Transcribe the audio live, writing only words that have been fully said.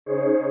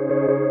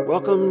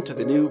Welcome to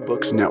the New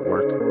Books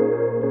Network.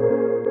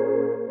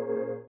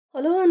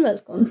 Hello and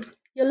welcome.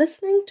 You're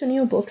listening to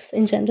New Books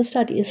in Gender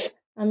Studies.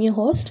 I'm your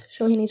host,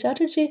 Shohini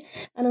Chatterjee,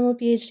 and I'm a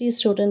PhD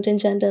student in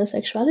Gender,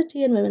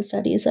 Sexuality, and Women's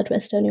Studies at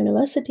Western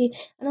University.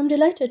 And I'm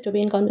delighted to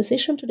be in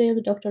conversation today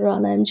with Dr.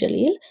 Rana M.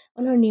 Jalil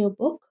on her new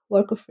book,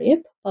 Work of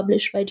Rape,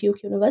 published by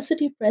Duke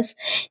University Press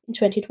in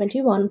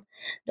 2021.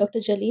 Dr.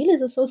 Jalil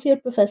is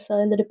Associate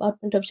Professor in the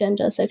Department of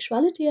Gender,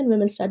 Sexuality, and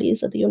Women's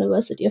Studies at the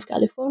University of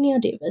California,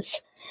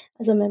 Davis.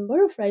 As a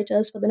member of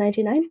Writers for the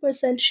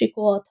 99%, she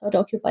co authored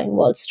Occupying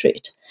Wall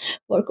Street.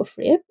 Work of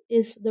Rape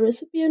is the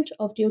recipient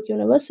of Duke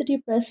University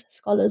Press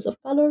Scholars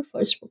of Color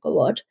First Book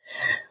Award.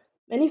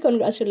 Many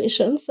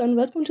congratulations and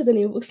welcome to the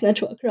New Books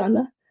Network,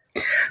 Rana.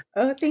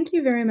 Oh, thank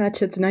you very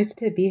much. It's nice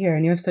to be here,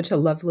 and you have such a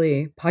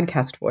lovely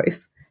podcast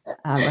voice.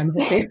 I'm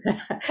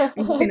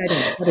hoping I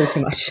don't stutter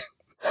too much.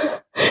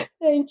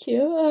 Thank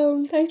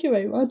you. Thank you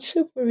very much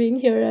for being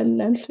here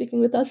and speaking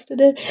with us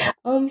today.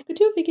 Could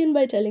you begin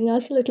by telling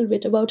us a little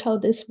bit about how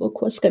this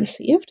book was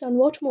conceived and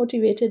what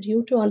motivated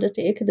you to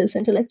undertake this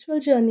intellectual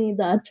journey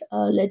that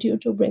led you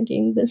to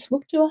bringing this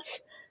book to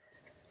us?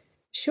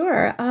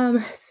 Sure.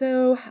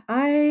 So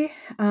I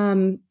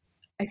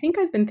think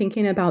I've been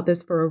thinking about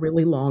this for a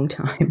really long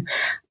time.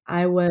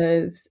 I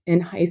was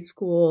in high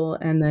school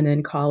and then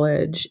in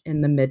college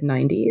in the mid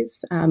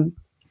 90s.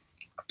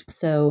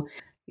 So,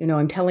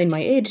 I'm telling my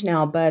age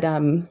now, but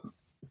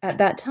at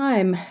that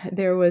time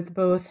there was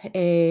both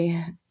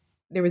the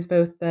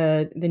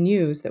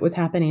news that was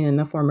happening in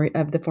the former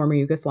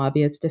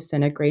Yugoslavia's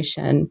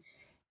disintegration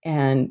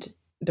and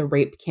the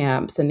rape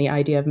camps and the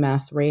idea of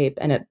mass rape,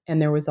 and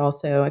there was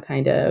also a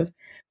kind of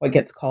what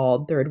gets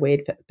called third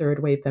wave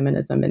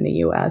feminism in the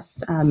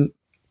U.S.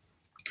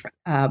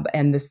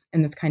 And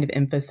this kind of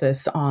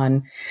emphasis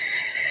on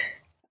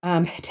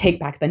take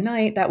back the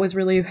night that was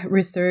really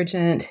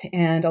resurgent,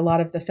 and a lot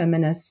of the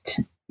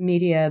feminist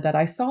media that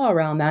I saw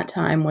around that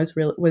time was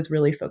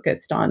really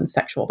focused on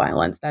sexual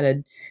violence.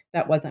 That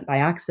wasn't by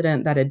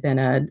accident. That had been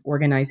an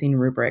organizing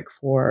rubric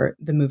for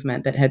the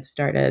movement that had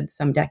started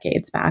some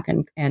decades back,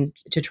 and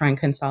to try and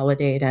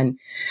consolidate and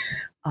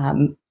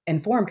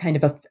form kind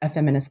of a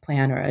feminist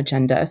plan or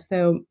agenda.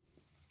 So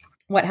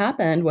what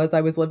happened was I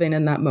was living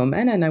in that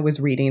moment, and I was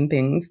reading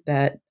things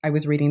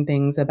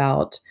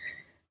about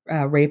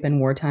rape and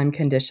wartime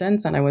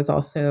conditions. And I was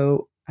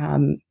also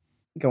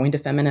going to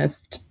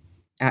feminist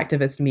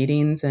activist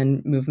meetings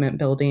and movement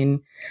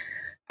building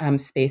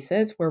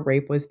spaces where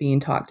rape was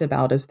being talked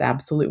about as the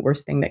absolute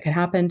worst thing that could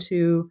happen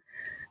to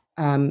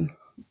a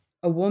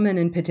woman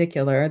in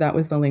particular. That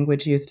was the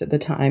language used at the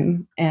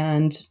time.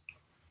 And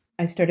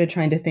I started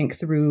trying to think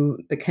through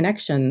the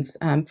connections.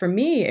 For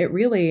me,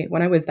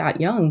 when I was that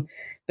young,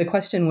 the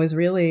question was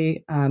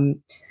really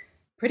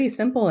pretty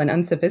simple and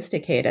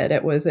unsophisticated.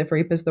 It was, if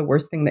rape is the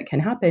worst thing that can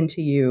happen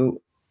to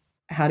you,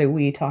 how do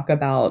we talk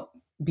about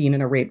being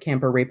in a rape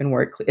camp or rape and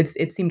work?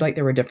 It seemed like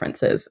there were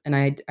differences. And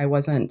I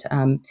wasn't,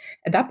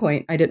 at that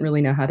point, I didn't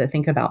really know how to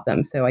think about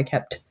them. So I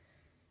kept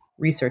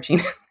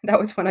researching. That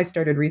was when I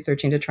started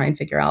researching to try and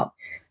figure out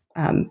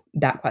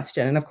that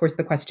question. And of course,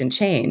 the question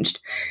changed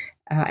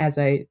as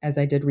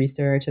I did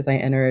research, as I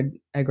entered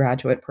a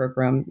graduate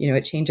program.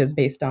 It changes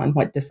based on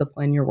what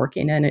discipline you're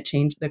working in.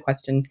 The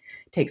question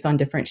takes on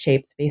different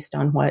shapes based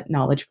on what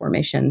knowledge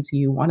formations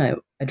you want to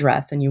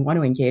address and you want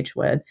to engage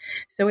with.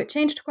 So it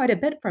changed quite a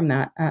bit from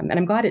that, and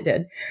I'm glad it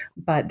did.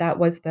 But that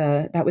was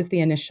the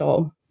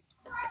initial.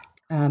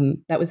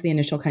 That was the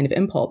initial kind of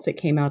impulse. It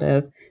came out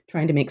of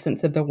trying to make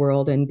sense of the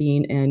world and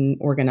being in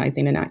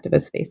organizing and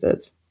activist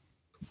spaces.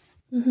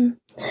 Mm-hmm.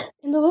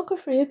 In the work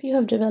of rape, you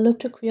have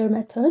developed a queer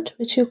method,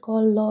 which you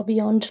call Law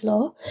Beyond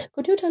Law.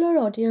 Could you tell our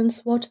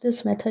audience what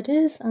this method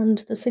is and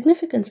the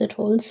significance it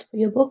holds for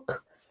your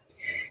book?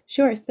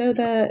 Sure. So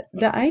the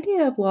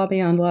idea of law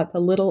beyond law, it's a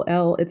little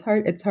L. It's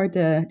hard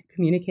to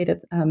communicate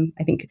it.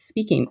 I think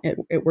speaking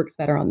it works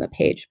better on the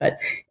page, but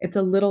it's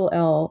a little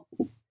L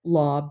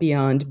law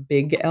beyond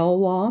big L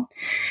law.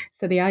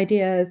 So the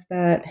idea is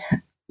that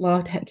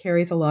law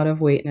carries a lot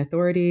of weight and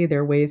authority.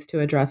 There are ways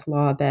to address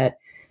law that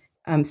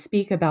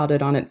speak about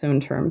it on its own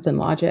terms and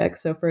logic.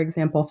 So, for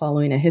example,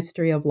 following a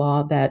history of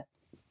law that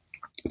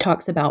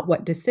talks about what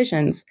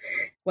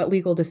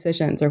legal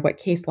decisions, or what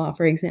case law,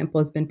 for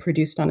example, has been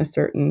produced on a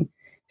certain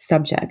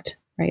subject,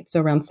 right? So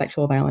around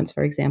sexual violence,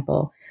 for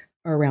example,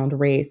 or around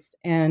race.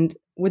 And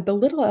with the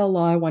little L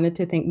law, I wanted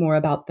to think more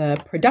about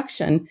the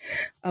production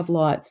of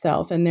law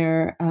itself. And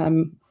there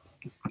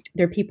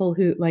are people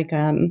who, like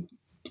Siobhan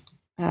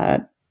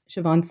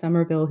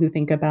Somerville, who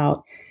think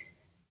about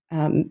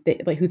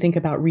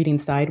reading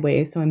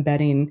sideways, so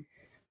embedding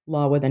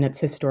law within its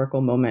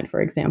historical moment,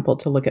 for example,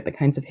 to look at the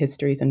kinds of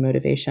histories and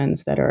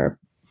motivations that are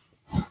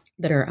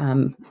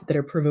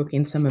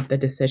provoking some of the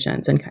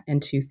decisions,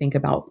 and to think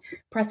about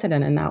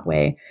precedent in that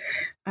way.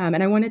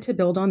 And I wanted to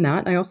build on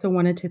that. I also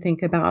wanted to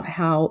think about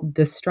how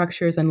the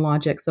structures and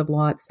logics of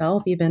law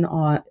itself even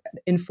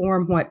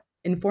inform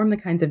the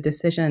kinds of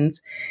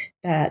decisions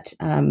that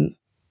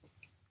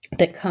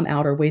that come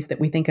out, or ways that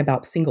we think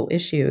about single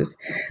issues,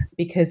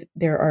 because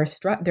there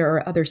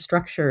are other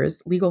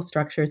structures, legal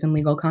structures and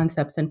legal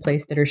concepts in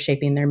place that are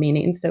shaping their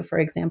meaning. So, for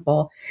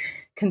example,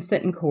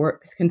 consent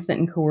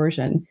and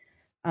coercion.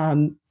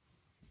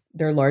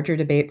 There are larger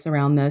debates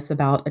around this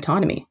about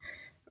autonomy,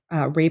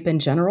 rape in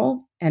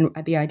general, and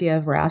the idea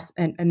of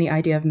and the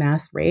idea of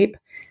mass rape.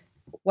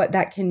 What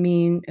that can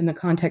mean in the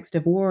context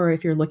of war,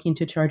 if you're looking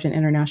to charge an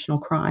international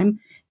crime,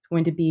 it's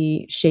going to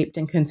be shaped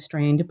and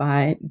constrained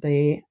by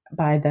the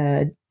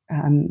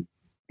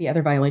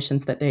other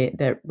violations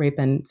that rape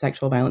and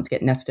sexual violence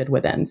get nested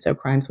within. So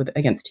crimes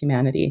against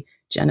humanity,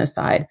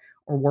 genocide,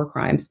 or war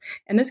crimes,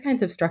 and those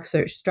kinds of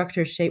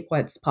structures shape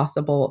what's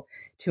possible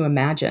to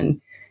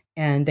imagine.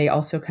 And they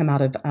also come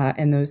out of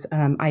and those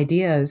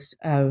ideas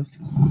of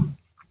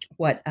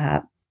what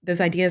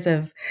those ideas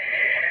of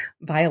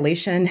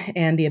violation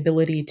and the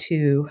ability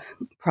to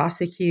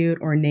prosecute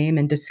or name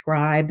and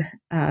describe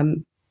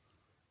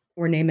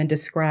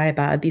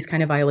these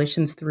kind of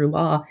violations through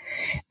law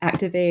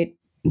activate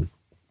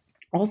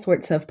all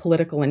sorts of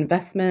political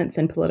investments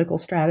and political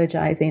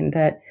strategizing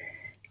that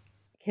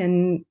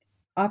can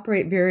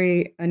operate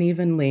very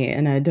unevenly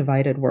in a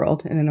divided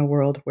world, and in a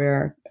world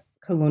where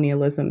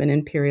colonialism and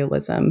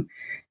imperialism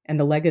and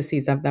the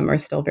legacies of them are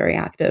still very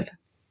active.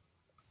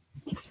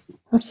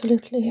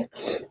 Absolutely.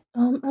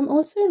 I'm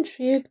also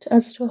intrigued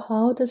as to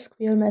how this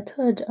queer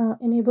method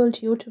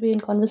enabled you to be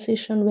in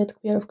conversation with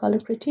queer of color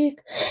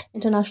critique,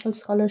 international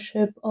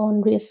scholarship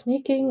on race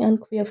making, and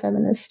queer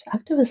feminist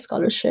activist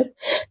scholarship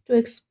to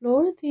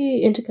explore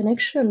the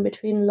interconnection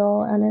between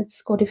law and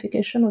its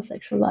codification of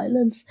sexual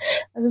violence.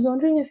 I was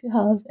wondering if you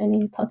have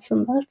any thoughts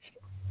on that.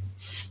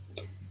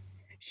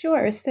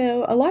 Sure.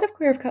 So a lot of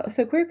queer of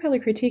color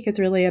critique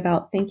is really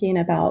about thinking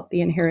about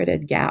the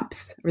inherited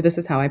gaps, or this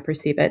is how I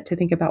perceive it, to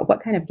think about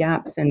what kind of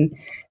gaps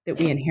that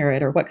we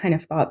inherit, or what kind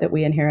of thought that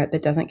we inherit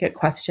that doesn't get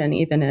questioned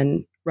even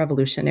in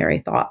revolutionary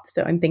thought.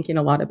 So I'm thinking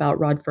a lot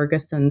about Rod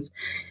Ferguson's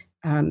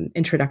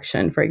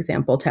introduction, for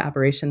example, to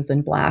Aberrations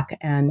in Black,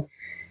 and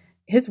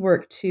his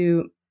work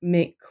to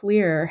make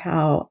clear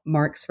how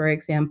Marx, for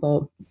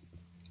example,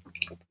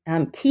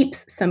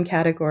 keeps some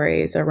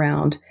categories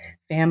around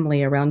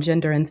family, around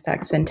gender and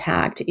sex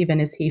intact,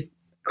 even as he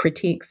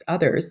critiques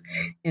others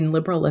in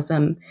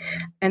liberalism.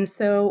 And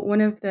so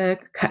I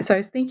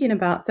was thinking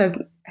about, so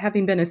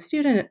having been a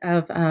student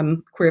of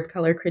queer of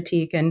color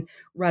critique and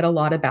read a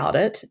lot about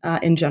it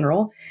in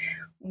general,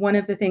 one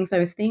of the things I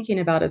was thinking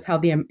about is how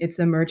its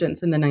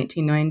emergence in the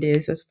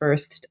 1990s is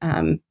first,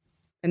 and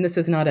this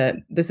is not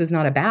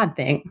a bad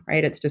thing,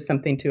 right? It's just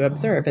something to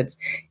observe. It's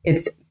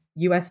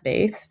US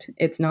based,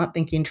 it's not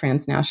thinking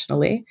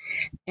transnationally.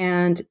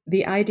 And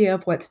the idea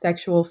of what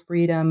sexual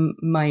freedom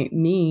might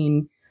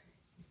mean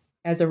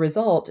as a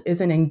result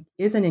isn't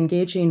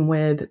engaging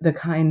with the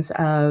kinds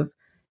of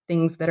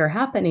things that are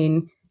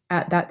happening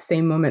at that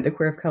same moment. The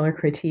queer of color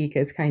critique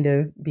is kind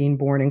of being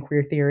born in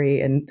queer theory,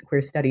 and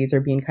queer studies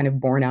are being kind of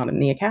born out in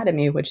the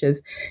academy, which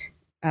is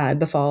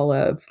the fall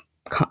of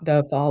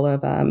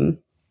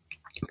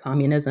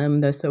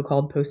communism, the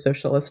so-called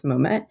post-socialist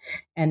moment,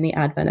 and the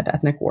advent of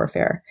ethnic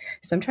warfare.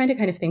 So I'm trying to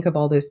kind of think of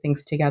all those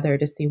things together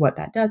to see what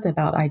that does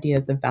about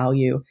ideas of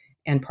value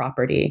and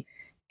property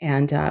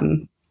and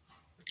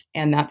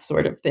that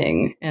sort of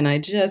thing. And I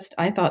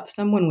thought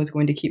someone was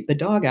going to keep the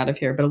dog out of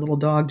here, but a little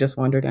dog just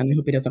wandered in. I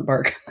hope he doesn't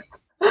bark.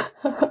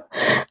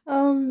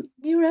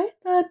 You write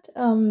that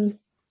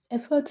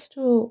efforts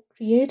to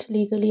create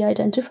legally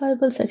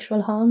identifiable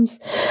sexual harms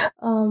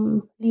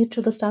lead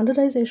to the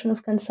standardization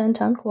of consent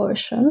and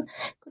coercion.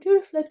 Could you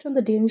reflect on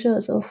the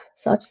dangers of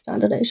such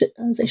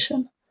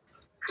standardization?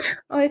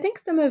 Well, I think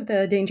some of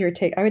the danger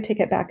I would take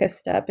it back a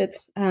step.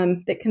 It's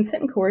that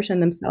consent and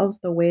coercion themselves,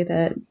 the way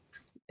that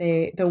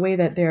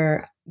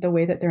they're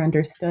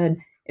understood,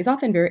 is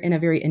often in a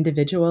very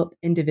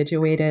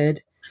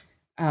individuated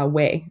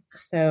way.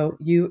 So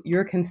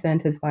your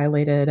consent is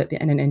violated at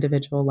an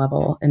individual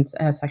level in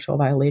a sexual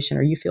violation,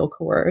 or you feel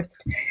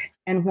coerced.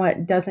 And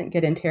what doesn't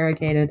get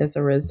interrogated as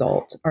a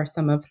result are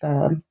some of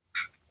the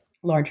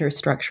larger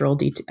structural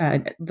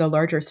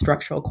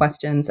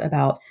questions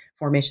about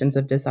formations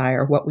of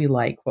desire, what we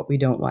like, what we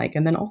don't like,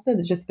 and then also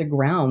just the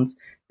grounds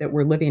that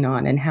we're living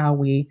on, and how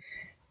we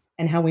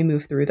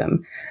move through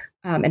them,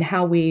 and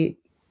how we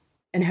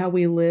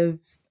live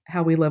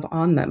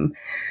on them.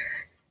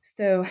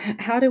 So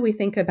how do we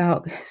think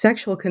about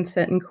sexual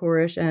consent and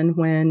coercion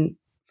when,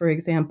 for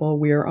example,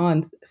 we're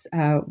in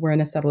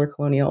a settler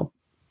colonial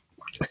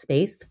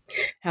space?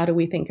 How do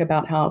we think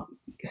about how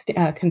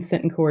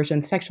consent and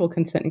coercion, sexual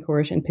consent and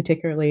coercion,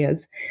 particularly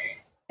as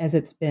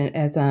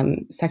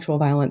sexual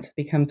violence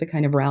becomes a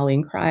kind of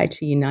rallying cry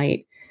to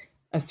unite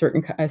a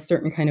certain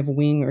kind of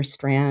wing or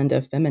strand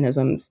of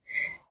feminisms?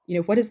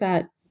 What does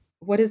that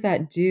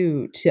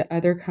do to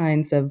other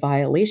kinds of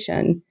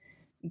violation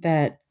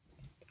that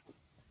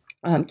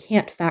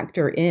can't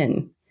factor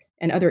in,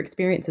 and other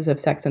experiences of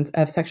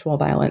sexual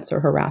violence or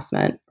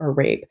harassment or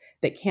rape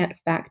that can't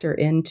factor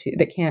into,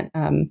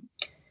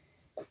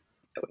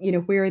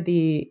 where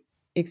the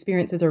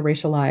experiences are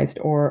racialized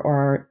or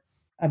are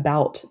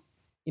about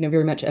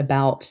very much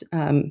about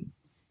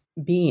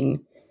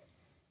being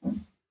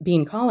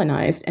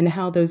colonized, and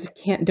how those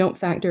don't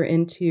factor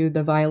into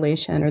the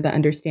violation or the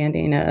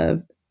understanding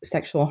of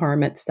sexual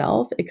harm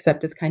itself,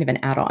 except as kind of an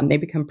add-on. They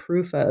become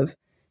proof of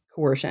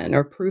coercion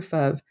or proof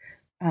of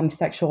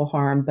sexual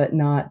harm, but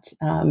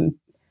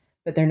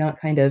they're not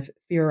kind of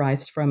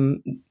theorized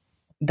from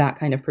that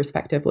kind of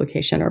perspective,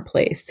 location, or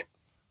place.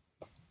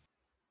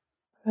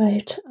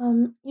 Right.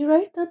 You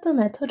write that the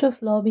method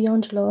of law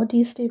beyond law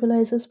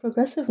destabilizes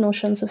progressive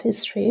notions of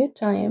history,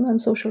 time,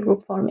 and social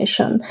group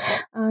formation,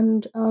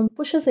 and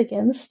pushes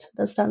against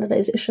the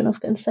standardization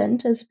of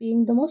consent as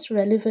being the most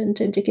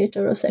relevant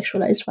indicator of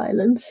sexualized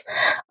violence.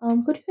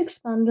 Could you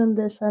expand on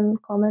this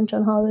and comment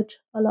on how it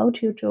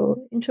allowed you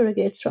to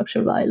interrogate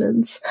structural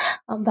violence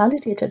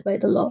validated by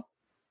the law?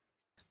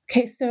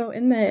 Okay, so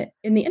in the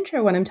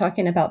intro, when I'm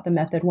talking about the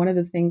method, one of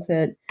the things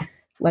that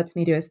lets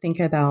me do is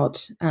think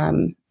about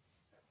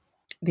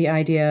the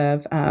idea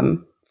of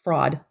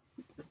fraud,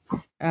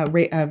 of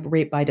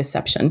rape by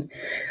deception,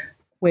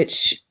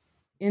 which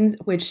in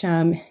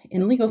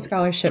legal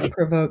scholarship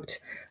provoked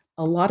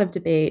a lot of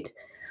debate,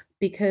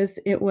 because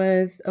it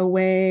was a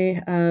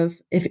way of,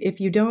 if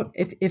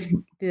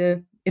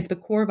the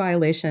core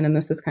violation, and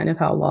this is kind of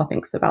how law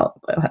thinks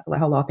about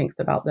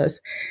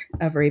this,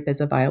 of rape as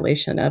a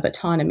violation of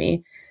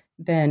autonomy,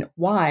 then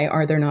why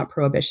are there not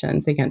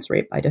prohibitions against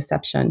rape by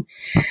deception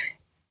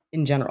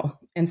in general?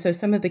 And so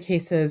some of the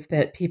cases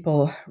that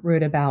people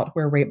wrote about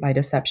where rape by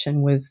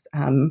deception was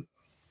where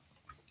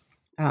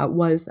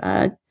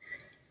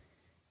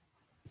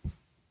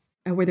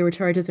there were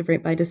charges of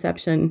rape by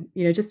deception,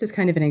 just as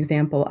kind of an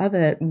example of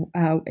it,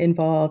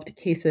 involved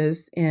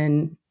cases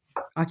in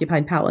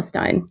occupied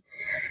Palestine.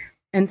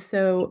 And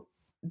so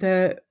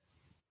the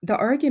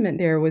argument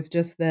there was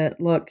just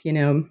that, look,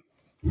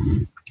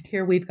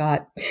 here we've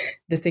got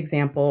this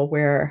example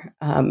where,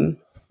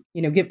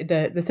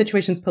 the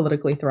situation's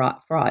politically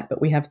fraught, but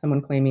we have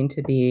someone claiming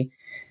to be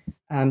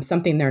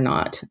something they're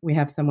not. We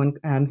have someone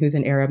who's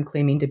an Arab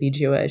claiming to be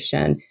Jewish,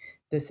 and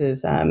this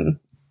is and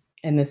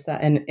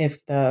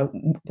if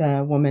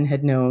the woman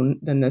had known,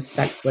 then this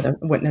sex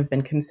wouldn't have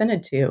been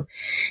consented to.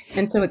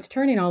 And so it's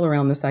turning all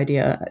around this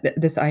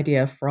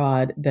idea of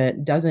fraud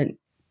that doesn't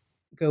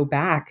go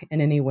back in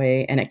any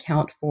way and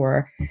account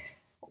for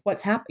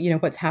what's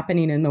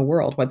happening in the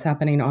world, what's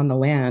happening on the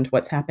land,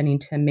 what's happening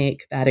to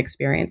make that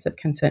experience of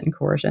consent and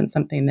coercion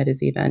something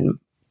that's even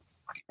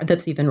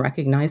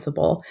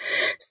recognizable.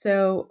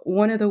 So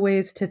one of the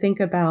ways to think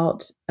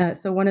about,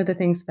 one of the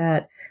things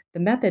that the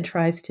method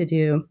tries to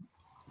do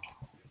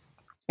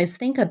is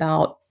think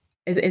about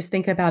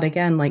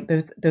again, like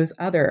those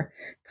other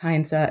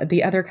kinds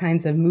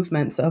of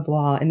movements of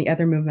law and the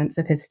other movements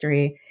of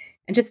history,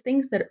 and just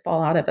things that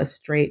fall out of a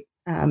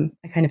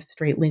kind of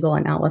straight legal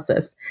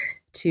analysis,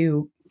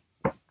 to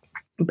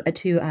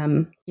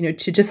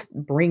just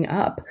bring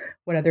up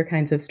what other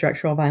kinds of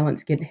structural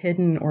violence get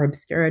hidden or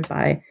obscured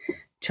by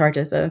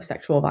charges of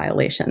sexual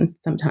violation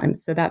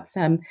sometimes. So that's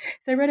so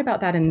I wrote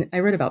about that in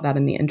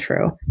the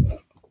intro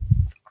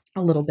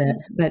a little bit,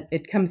 but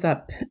it comes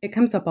up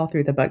all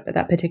through the book. But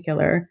that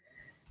particular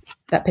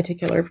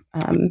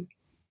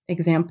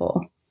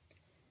example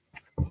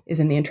is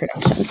in the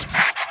introduction.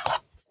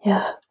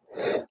 Yeah.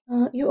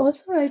 You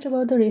also write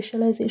about the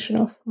racialization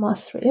of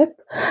mass rape.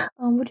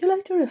 Would you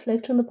like to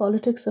reflect on the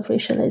politics of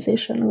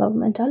racialization,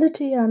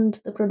 governmentality, and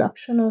the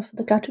production of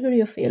the category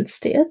of failed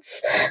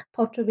states,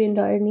 thought to be in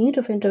dire need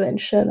of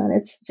intervention, and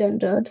its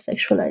gendered,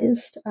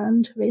 sexualized,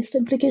 and race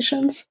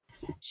implications?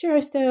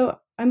 Sure. So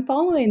I'm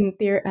following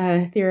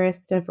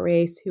theorists of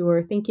race who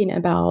are thinking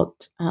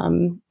about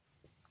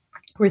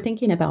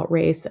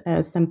race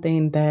as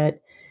something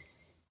that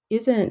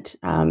isn't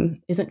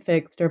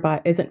fixed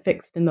isn't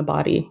fixed in the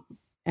body.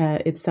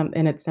 It's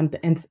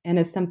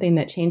something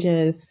that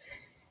changes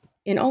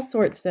in all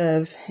sorts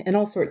of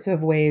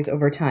ways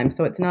over time.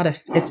 So it's not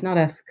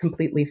a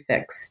completely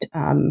fixed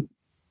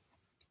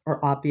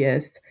or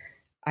obvious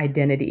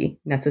identity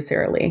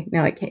necessarily.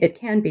 Now it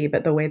can be,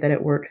 but the way that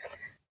it works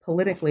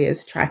politically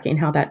is tracking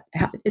how that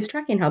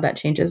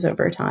changes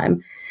over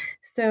time.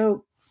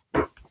 So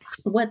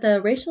what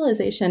the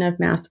racialization of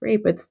mass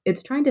rape,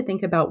 it's trying to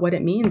think about what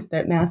it means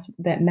that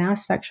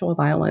mass sexual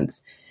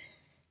violence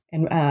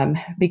and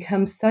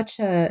becomes such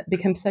a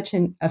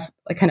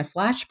kind of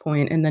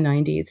flashpoint in the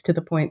 90s, to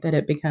the point that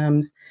it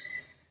becomes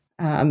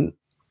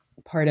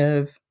part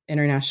of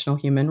international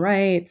human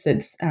rights.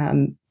 It's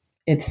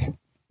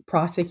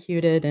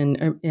prosecuted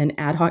in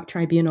ad hoc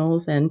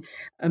tribunals and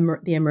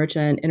the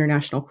emergent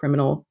International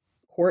Criminal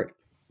Court.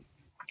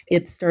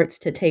 It starts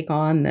to take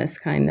on this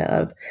kind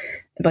of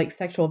like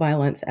sexual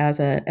violence as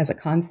a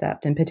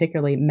concept, and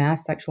particularly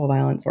mass sexual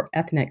violence or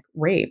ethnic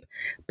rape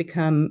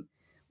become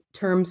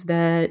terms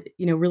that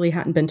really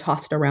hadn't been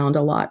tossed around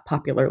a lot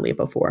popularly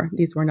before.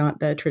 These were not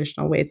the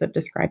traditional ways of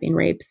describing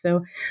rape.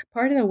 So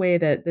part of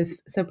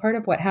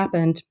what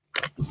happened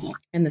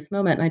in this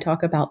moment, and I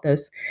talk about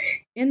this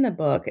in the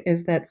book,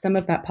 is that some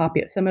of that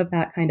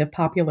kind of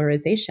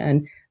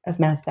popularization of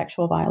mass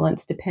sexual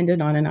violence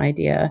depended on an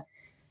idea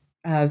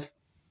of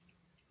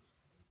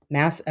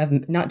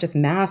not just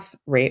mass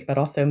rape, but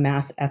also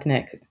mass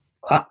ethnic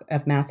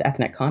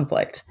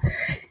conflict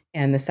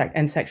and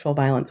and sexual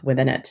violence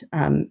within it.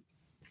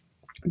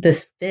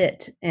 This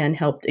fit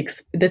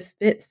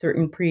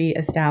certain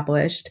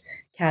pre-established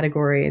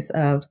categories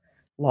of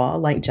law,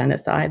 like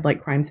genocide,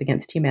 like crimes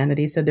against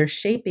humanity. So they're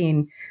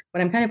shaping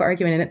what I'm kind of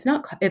arguing, and it's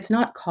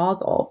not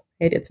causal.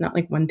 It's not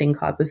like one thing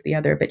causes the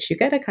other, but you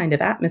get a kind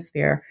of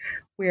atmosphere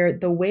where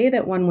the way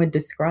that one would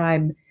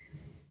describe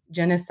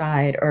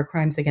genocide or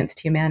crimes against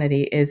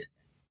humanity is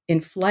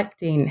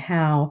inflecting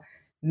how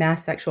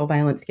mass sexual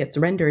violence gets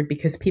rendered,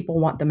 because people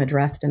want them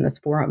addressed in this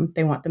forum.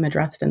 They want them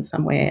addressed in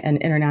some way. And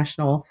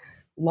international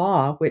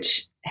law,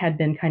 which had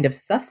been kind of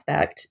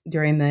suspect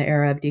during the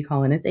era of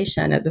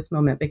decolonization, at this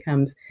moment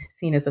becomes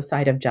seen as a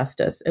site of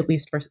justice, at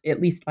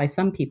least by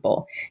some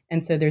people.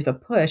 And so there's a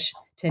push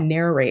to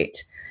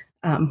narrate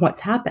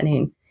what's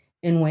happening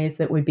in ways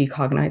that would be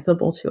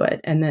cognizable to it.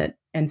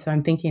 And so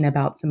I'm thinking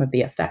about some of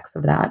the effects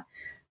of that.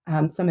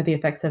 Some of the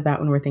effects of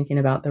that, when we're thinking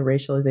about the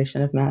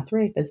racialization of mass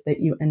rape, is that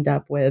you end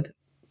up with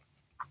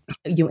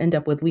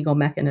legal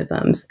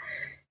mechanisms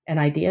and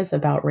ideas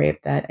about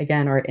rape that,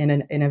 again, are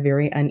in a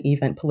very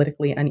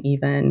politically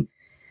uneven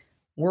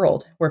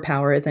world where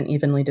power isn't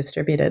evenly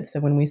distributed. So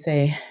when we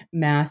say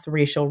mass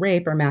racial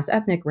rape or mass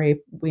ethnic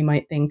rape, we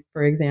might think,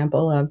 for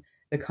example, of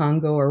the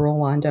Congo or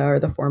Rwanda or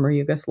the former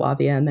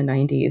Yugoslavia in the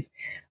 90s.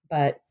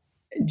 But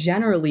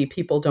generally,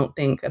 people don't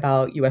think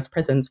about U.S.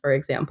 prisons, for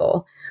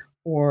example,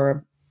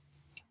 or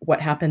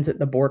what happens at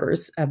the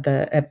borders of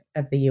the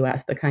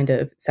U.S., the kind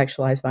of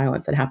sexualized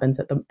violence that happens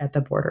at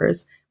the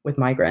borders with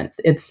migrants.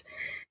 It's,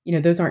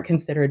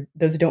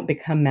 those don't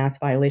become mass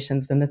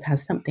violations, and this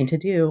has something to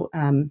do,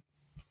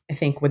 I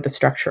think, with the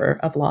structure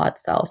of law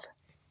itself.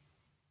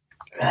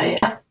 Right.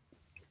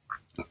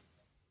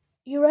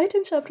 You write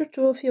in chapter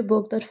 2 of your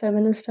book that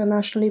feminists are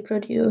nationally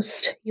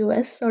produced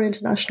US or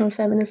international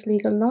feminist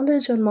legal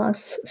knowledge on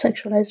mass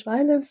sexualized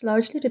violence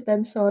largely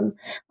depends on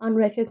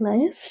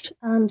unrecognized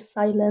and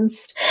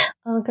silenced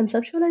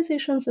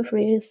conceptualizations of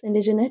race,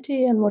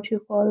 indigeneity, and what you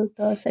call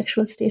the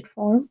sexual state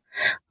form.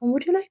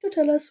 Would you like to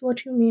tell us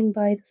what you mean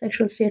by the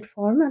sexual state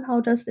form, and how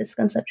does this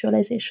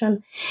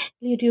conceptualization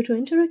lead you to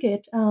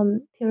interrogate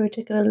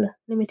theoretical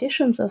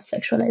limitations of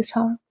sexualized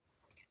harm?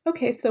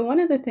 Okay, so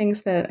one of the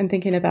things that I'm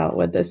thinking about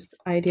with this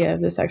idea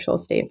of the sexual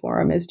state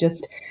forum is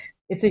just,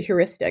 it's a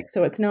heuristic.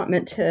 So it's not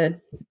meant to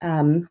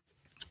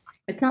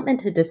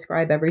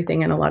describe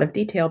everything in a lot of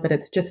detail, but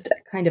it's just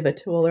kind of a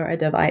tool or a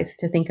device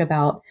to think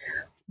about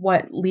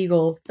what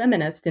legal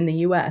feminists in the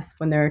U.S.,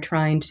 when they're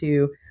trying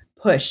to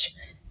push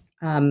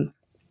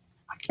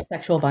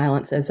sexual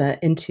violence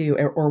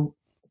or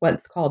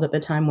what's called at the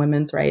time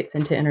women's rights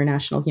into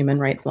international human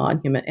rights law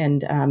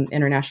and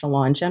international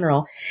law in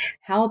general,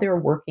 how they're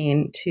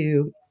working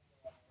to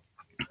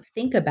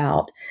think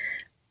about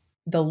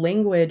the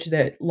language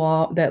that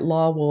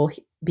law will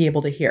be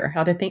able to hear.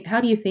 How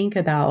do you think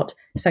about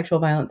sexual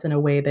violence in a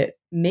way that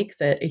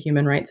makes it a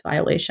human rights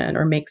violation,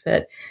 or makes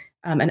it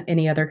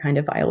any other kind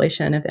of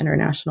violation of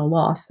international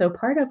law? So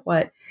part of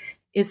what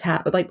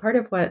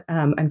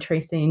I'm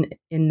tracing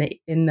in the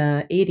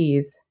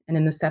 80s and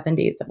in the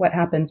 70s, what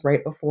happens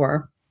right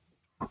before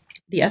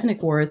the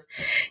ethnic wars,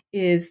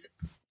 is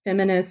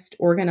feminist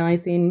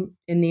organizing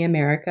in the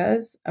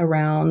Americas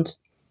around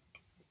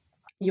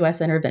U.S.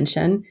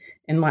 intervention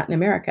in Latin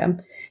America,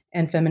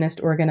 and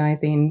feminist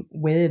organizing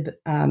with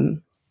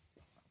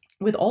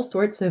all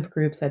sorts of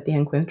groups at the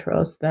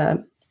encuentros,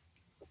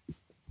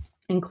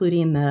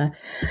 including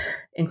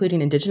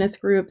indigenous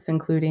groups,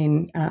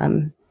 including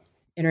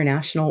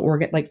international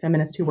like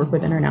feminists who work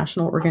with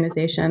international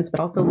organizations, but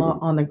also law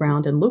on the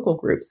ground and local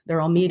groups. They're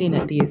all meeting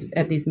at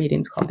these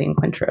meetings called the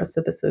encuentros.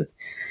 So this is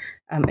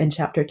in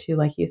chapter 2,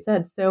 like you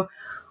said. So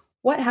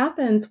what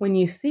happens when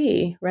you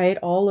see, right,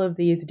 all of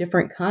these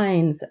different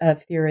kinds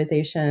of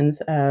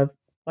theorizations of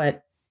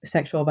what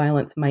sexual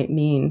violence might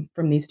mean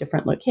from these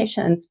different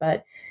locations?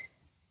 But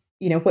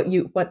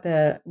what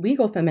the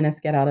legal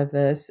feminists get out of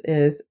this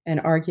is an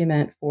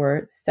argument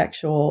for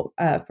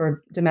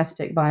for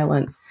domestic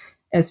violence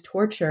as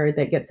torture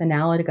that gets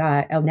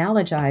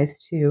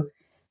analogized to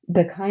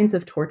the kinds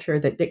of torture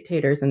that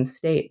dictators and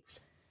states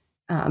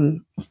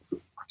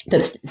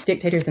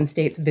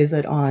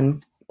visit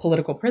on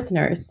political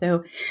prisoners.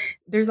 So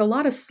there's a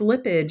lot of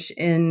slippage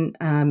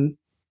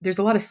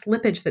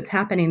that's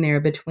happening there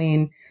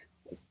between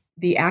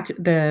the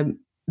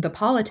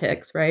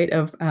politics, right,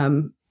 of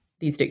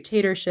these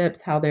dictatorships,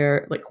 how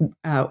they're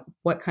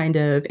what kind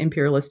of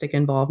imperialistic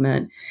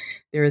involvement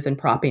there is in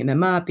propping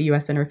them up, the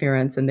U.S.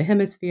 interference in the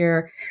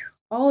hemisphere.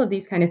 All of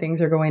these kind of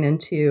things are going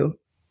into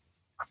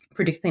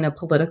producing a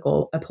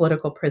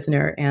political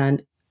prisoner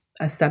and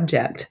a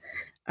subject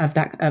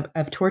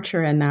of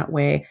torture in that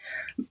way.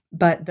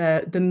 But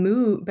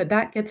but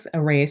that gets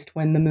erased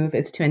when the move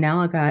is to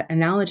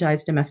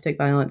analogize domestic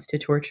violence to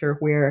torture,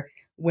 where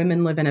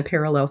women live in a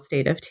parallel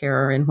state of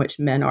terror in which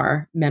men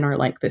are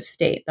like the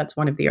state. That's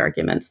one of the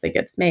arguments that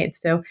gets made.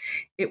 So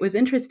it was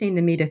interesting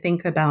to me to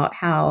think about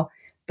how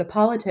the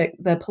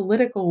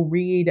political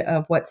read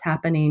of what's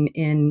happening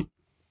in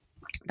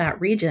that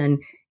region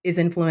is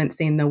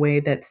influencing the way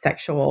that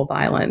sexual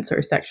violence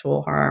or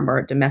sexual harm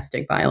or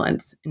domestic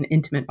violence and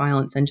intimate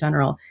violence in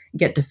general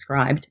get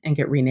described and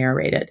get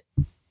re-narrated.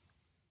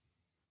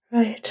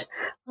 Right.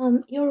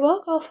 Your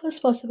work offers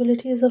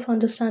possibilities of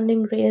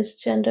understanding race,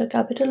 gender,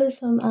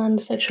 capitalism,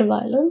 and sexual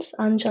violence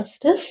and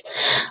justice.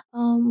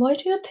 Why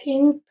do you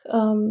think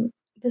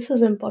this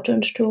is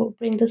important to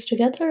bring this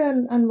together,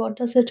 and what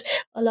does it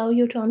allow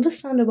you to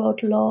understand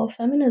about law,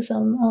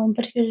 feminism,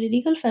 particularly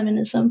legal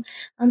feminism,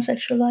 and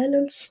sexual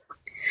violence?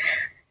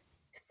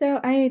 So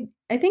I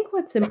think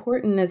what's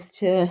important is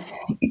to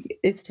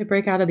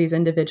break out of these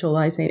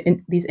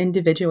these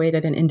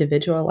individuated and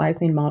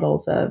individualizing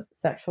models of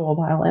sexual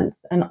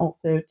violence, and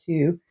also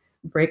to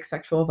break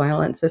sexual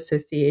violence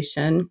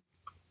association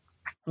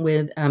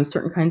with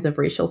certain kinds of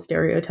racial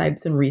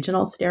stereotypes and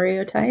regional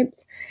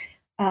stereotypes.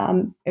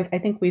 I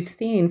think we've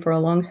seen for a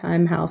long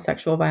time how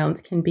sexual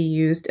violence can be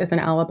used as an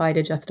alibi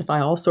to justify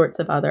all sorts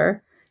of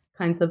other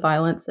kinds of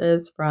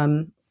violences,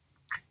 from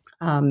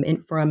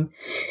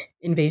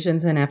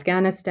invasions in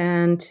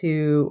Afghanistan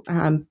to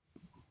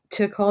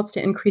calls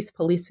to increase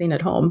policing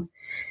at home.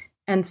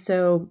 And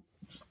so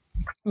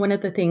one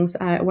of the things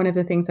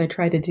I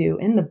try to do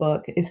in the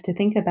book is to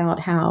think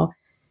about how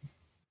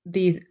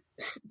these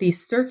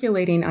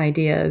circulating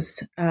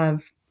ideas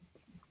of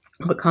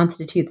what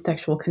constitutes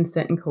sexual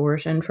consent and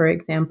coercion, for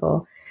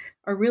example,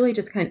 are really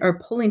just are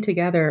pulling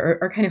together, or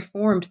are kind of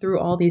formed through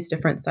all these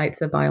different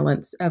sites of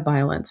violence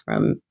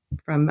from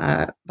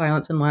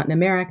violence in Latin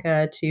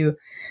America to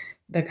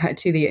the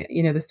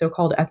the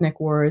so-called ethnic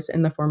wars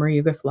in the former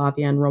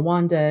Yugoslavia and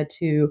Rwanda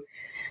to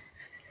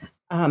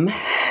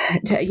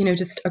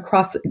just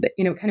across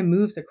kind of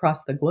moves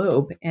across the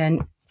globe,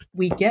 and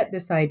we get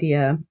this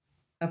idea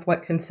of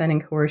what consent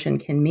and coercion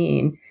can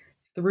mean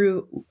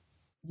through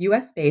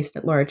U.S. based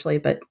largely,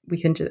 but we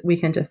can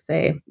just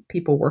say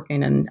people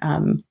working in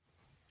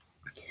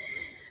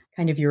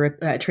kind of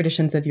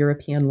traditions of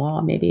European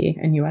law, maybe,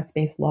 and U.S.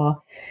 based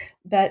law,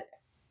 that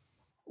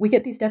we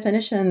get these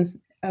definitions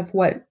of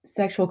what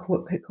sexual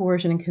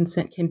coercion and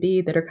consent can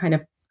be that are kind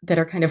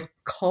of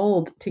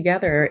culled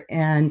together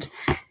and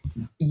that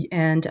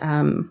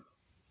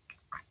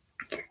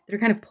are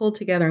kind of pulled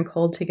together and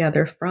culled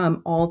together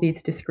from all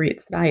these discrete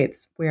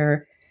sites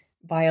where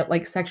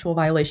sexual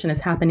violation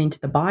is happening to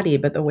the body,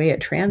 but the way it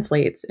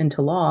translates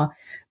into law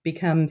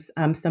becomes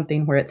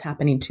something where it's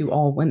happening to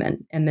all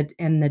women, and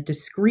the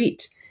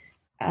discrete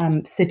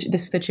the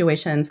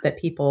situations that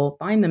people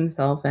find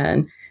themselves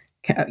in,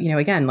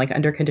 again, like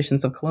under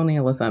conditions of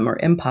colonialism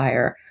or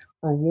empire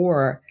or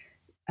war,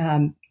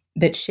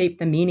 that shape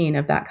the meaning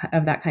of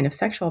that kind of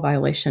sexual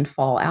violation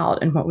fall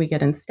out, and what we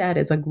get instead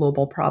is a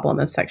global problem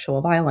of sexual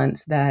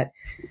violence that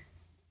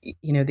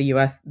the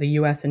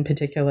U.S. in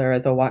particular,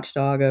 as a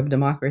watchdog of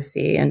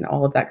democracy and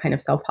all of that kind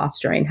of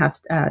self-posturing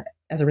as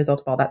a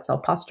result of all that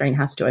self-posturing,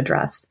 has to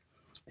address.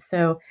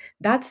 So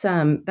that's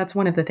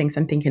one of the things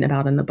I'm thinking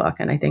about in the book,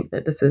 and I think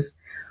that this is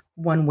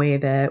one way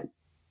that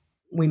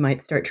we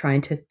might start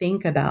trying to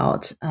think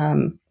about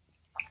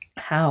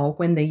how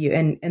when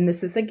and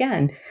this is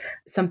again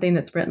something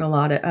that's written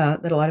that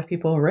a lot of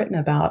people have written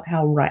about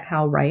how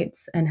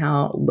rights and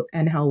how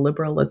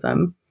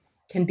liberalism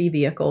can be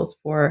vehicles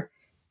for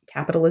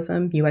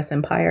capitalism, U.S.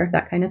 empire,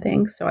 that kind of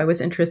thing. So I was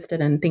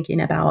interested in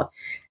thinking about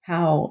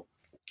how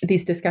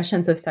these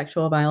discussions of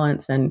sexual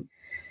violence and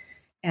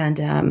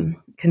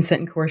consent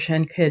and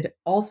coercion could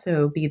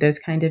also be those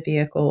kind of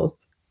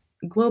vehicles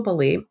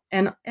globally,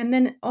 and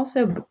then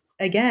also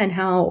again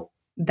how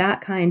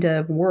that kind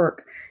of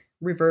work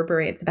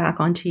reverberates back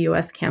onto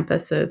U.S.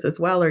 campuses as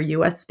well, or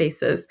U.S.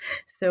 spaces.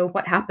 So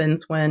what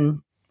happens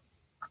when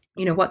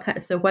what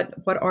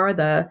are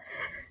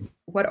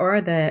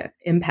the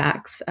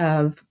impacts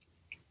of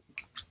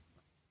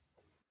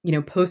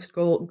post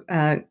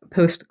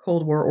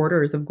Cold War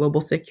orders of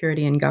global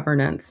security and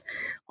governance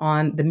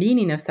on the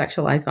meaning of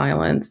sexualized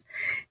violence,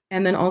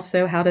 and then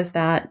also how does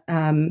that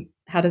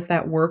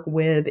work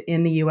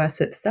within the U.S.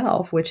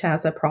 itself, which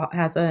has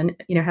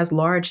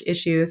large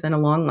issues and a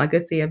long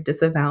legacy of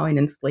disavowing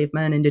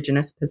enslavement,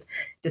 indigenous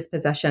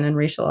dispossession, and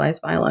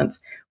racialized violence.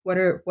 What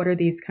are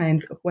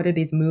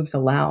these moves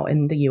allow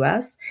in the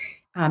U.S.,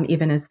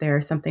 even as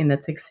they're something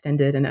that's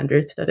extended and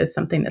understood as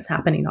something that's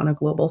happening on a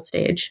global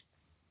stage?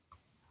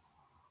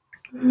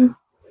 Mhm.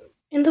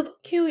 In the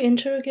book, you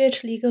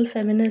interrogate legal,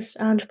 feminist,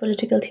 and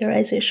political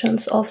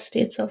theorizations of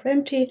state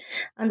sovereignty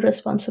and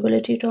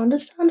responsibility to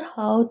understand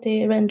how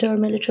they render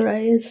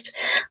militarized,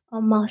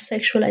 mass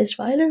sexualized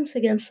violence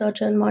against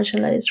certain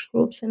marginalized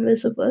groups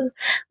invisible.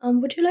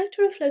 Would you like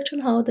to reflect on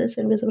how this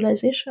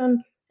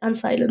invisibilization and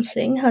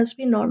silencing has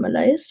been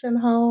normalized, and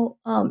how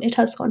it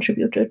has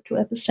contributed to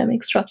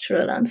epistemic,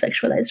 structural, and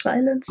sexualized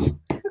violence?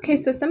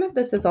 Okay, so some of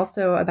this is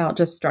also about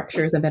just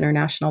structures of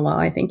international law,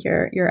 I think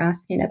you're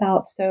asking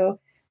about. So,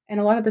 and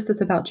a lot of this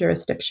is about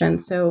jurisdiction.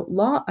 So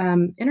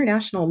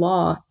international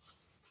law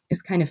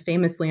is kind of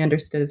famously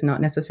understood as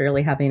not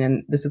necessarily having,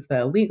 and this is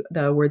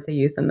the words they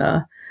use in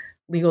the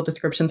legal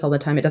descriptions all the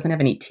time, it doesn't have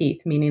any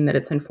teeth, meaning that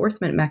its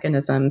enforcement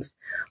mechanisms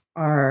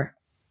are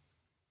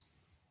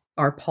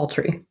are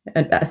paltry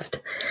at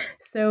best.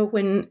 So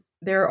when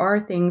there are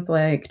things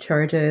like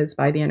charges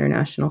by the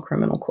International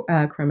Criminal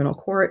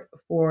Court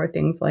for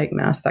things like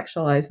mass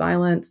sexualized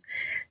violence,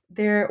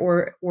 there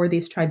or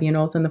these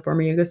tribunals in the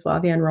former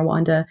Yugoslavia and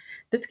Rwanda,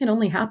 this can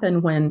only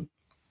happen when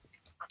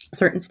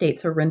certain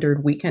states are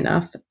rendered weak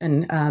enough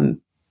and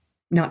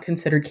not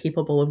considered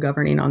capable of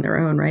governing on their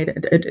own, right?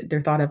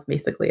 They're thought of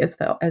basically as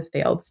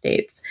failed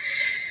states.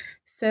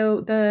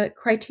 So the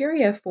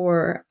criteria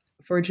for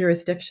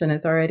jurisdiction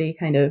is already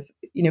kind of,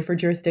 for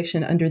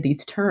jurisdiction under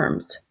these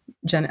terms,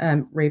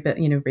 rape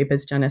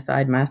is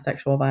genocide, mass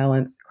sexual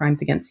violence,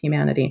 crimes against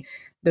humanity.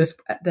 Those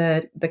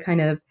the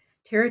kind of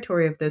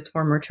territory of those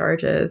former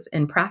charges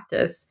in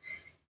practice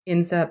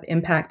ends up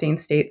impacting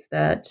states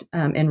that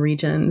and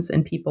regions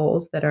and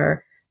peoples that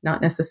are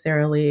not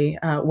necessarily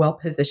well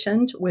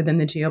positioned within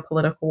the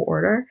geopolitical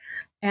order.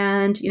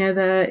 And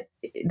the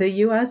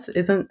U.S.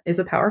 is a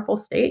powerful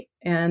state,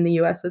 and the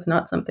U.S. is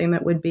not something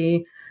that would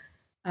be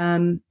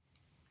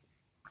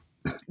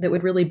that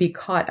would really be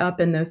caught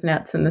up in those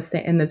nets in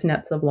those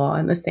nets of law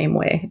in the same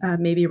way,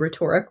 maybe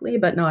rhetorically,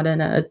 but not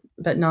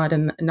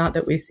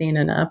that we've seen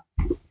in a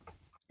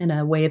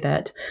way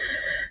that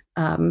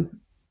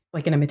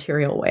like in a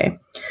material way.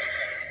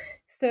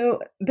 So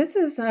this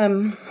is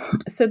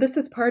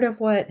part of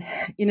what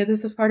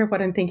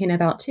I'm thinking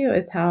about too,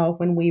 is how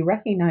when we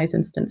recognize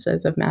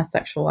instances of mass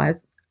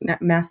sexualized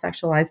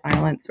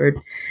violence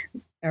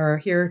or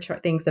hear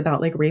things about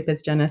like rape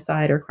as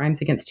genocide or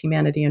crimes against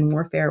humanity and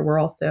warfare, we're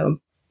also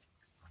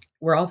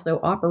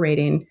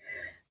operating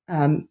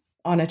on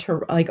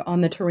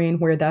the terrain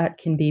where that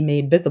can be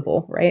made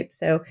visible, right?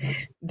 So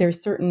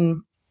there's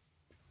certain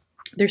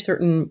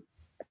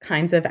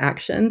kinds of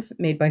actions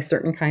made by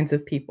certain kinds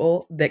of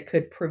people that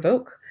could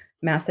provoke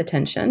mass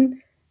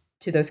attention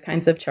to those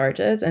kinds of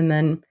charges, and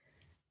then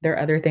there are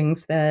other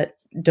things that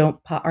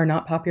are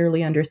not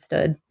popularly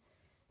understood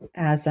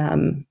as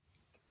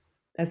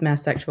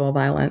mass sexual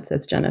violence,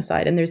 as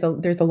genocide. And there's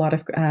a lot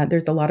of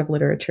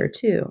literature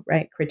too,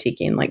 right,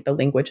 critiquing like the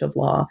language of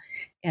law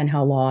and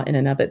how law in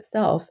and of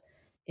itself,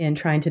 in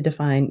trying to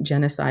define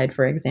genocide,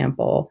 for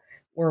example,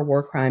 or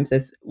war crimes,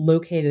 is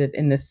located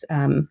in this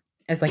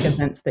as like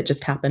events that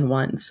just happen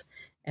once,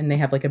 and they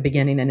have like a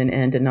beginning and an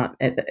end,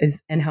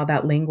 and how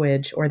that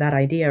language or that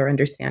idea or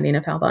understanding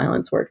of how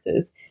violence works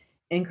is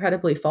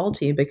incredibly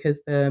faulty,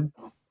 because the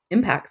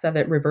impacts of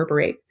it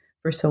reverberate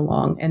for so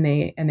long, and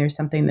there's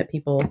something that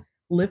people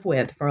live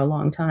with for a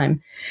long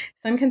time.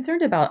 So I'm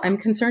concerned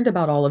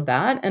about all of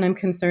that, and I'm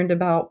concerned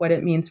about what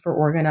it means for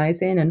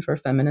organizing, and for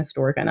feminist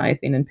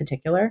organizing in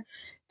particular,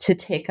 to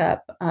take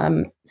up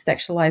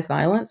sexualized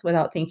violence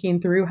without thinking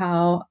through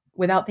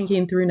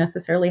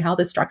necessarily how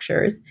the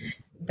structures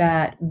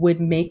that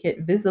would make it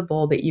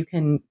visible that you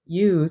can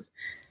use,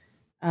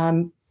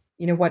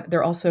 what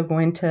they're also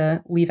going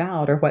to leave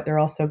out, or what they're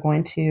also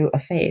going to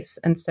efface.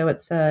 And so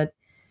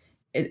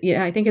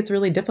I think it's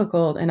really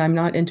difficult, and I'm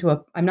not into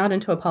a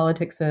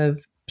politics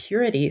of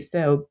purity.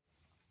 So,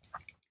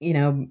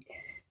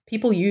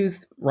 people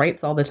use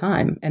rights all the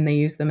time, and they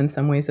use them in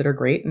some ways that are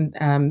great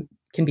and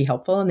can be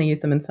helpful, and they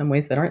use them in some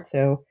ways that aren't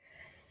so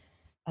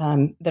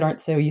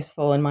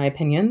useful, in my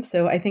opinion.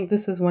 So I think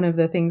this is one of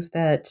the things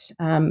that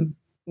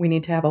we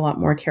need to have a lot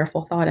more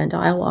careful thought and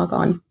dialogue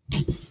on.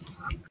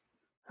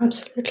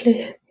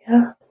 Absolutely,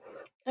 yeah.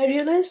 I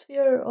realize we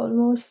are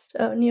almost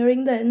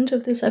nearing the end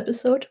of this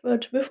episode,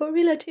 but before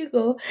we let you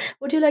go,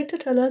 would you like to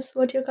tell us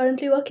what you're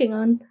currently working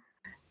on?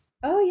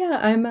 Oh yeah,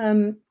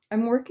 I'm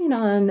working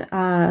on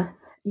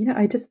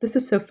this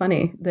is so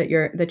funny that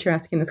you're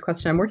asking this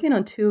question. I'm working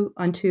on two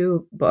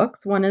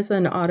books. One is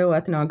an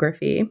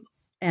autoethnography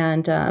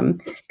and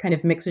kind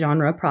of mixed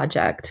genre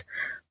project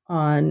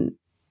on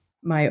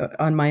my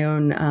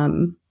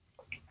own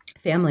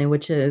family,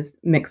 which is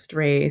mixed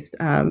race,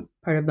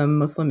 part of the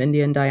Muslim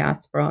Indian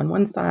diaspora on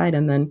one side,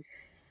 and then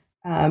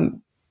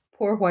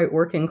poor white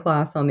working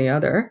class on the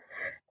other.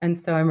 And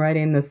so I'm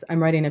writing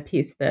a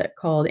piece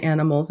called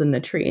Animals in the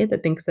Tree,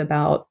 that thinks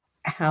about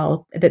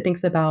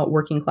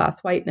working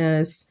class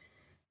whiteness,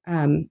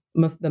 the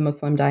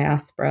Muslim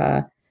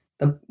diaspora,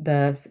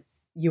 the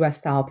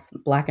U.S. South's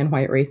black and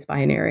white race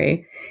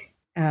binary,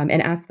 and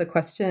asks the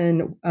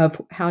question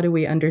of how do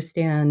we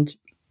understand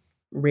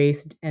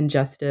race and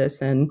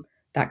justice and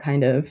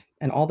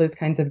all those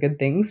kinds of good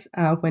things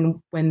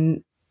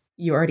when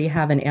you already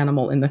have an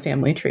animal in the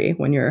family tree,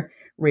 when you're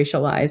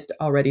racialized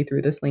already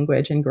through this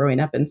language and growing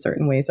up in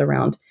certain ways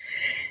around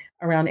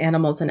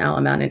animals and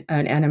animality.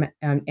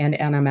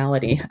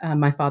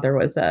 My father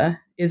is a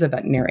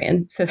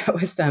veterinarian, so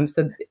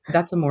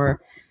that's a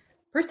more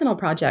personal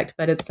project,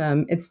 but I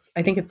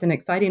think it's an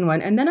exciting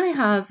one. And then I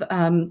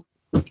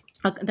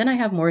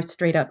have more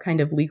straight up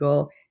kind of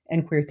legal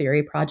and queer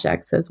theory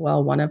projects as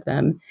well. One of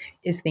them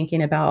is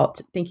thinking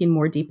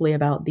more deeply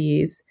about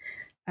these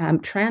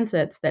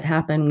transits that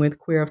happen with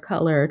queer of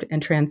color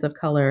and trans of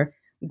color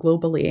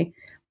globally,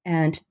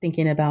 and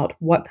thinking about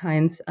what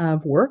kinds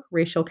of work,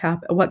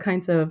 what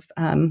kinds of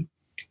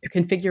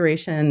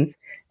configurations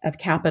of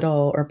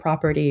capital or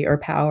property or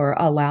power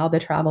allow the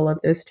travel of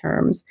those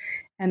terms,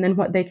 and then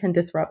what they can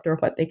disrupt or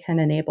what they can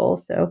enable.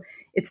 So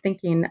it's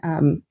thinking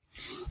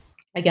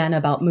again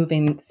about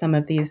moving some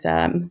of these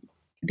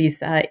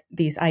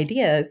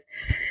ideas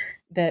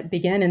that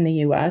begin in the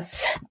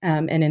U.S.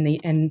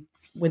 And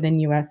within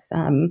U.S.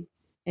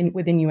 And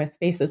within U.S.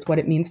 spaces, what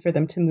it means for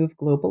them to move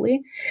globally.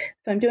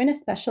 So I'm doing a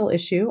special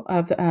issue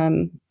of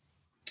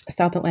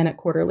South Atlantic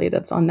Quarterly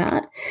that's on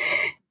that.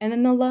 And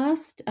then the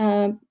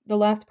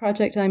last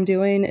project I'm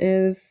doing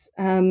is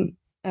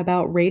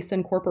about race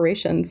and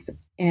corporations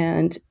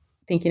and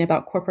thinking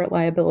about corporate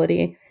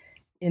liability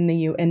in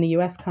the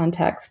U.S.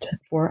 context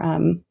for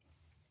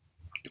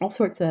all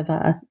sorts of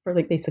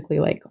basically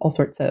all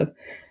sorts of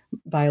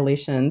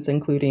violations,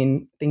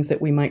 including things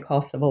that we might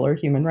call civil or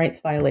human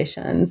rights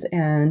violations,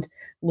 and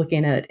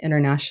looking at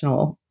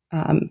international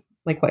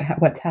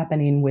what's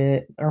happening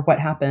with, or what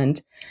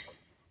happened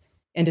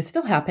and is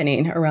still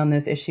happening around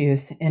those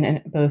issues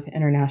in both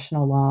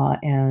international law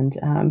and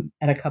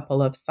at a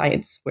couple of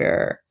sites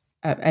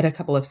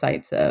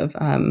of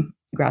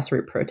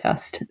grassroots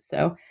protest.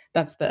 So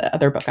that's the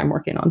other book I'm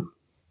working on.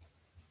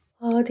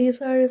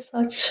 These are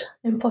such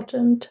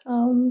important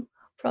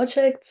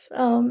projects.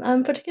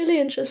 I'm particularly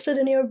interested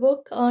in your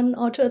book on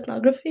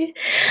autoethnography.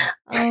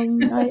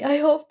 I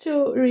hope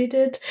to read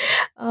it.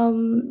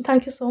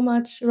 Thank you so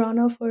much,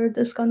 Rana, for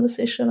this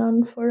conversation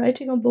and for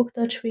writing a book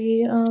that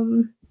we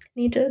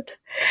needed.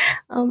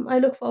 I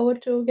look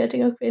forward to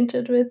getting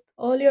acquainted with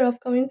all your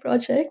upcoming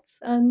projects,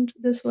 and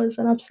this was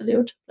an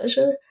absolute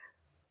pleasure.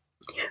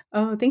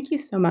 Oh, thank you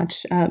so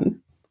much.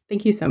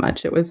 Thank you so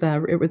much. It was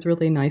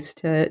really nice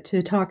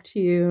to talk to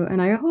you,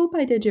 and I hope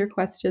I did your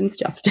questions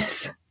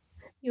justice.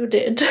 You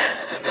did.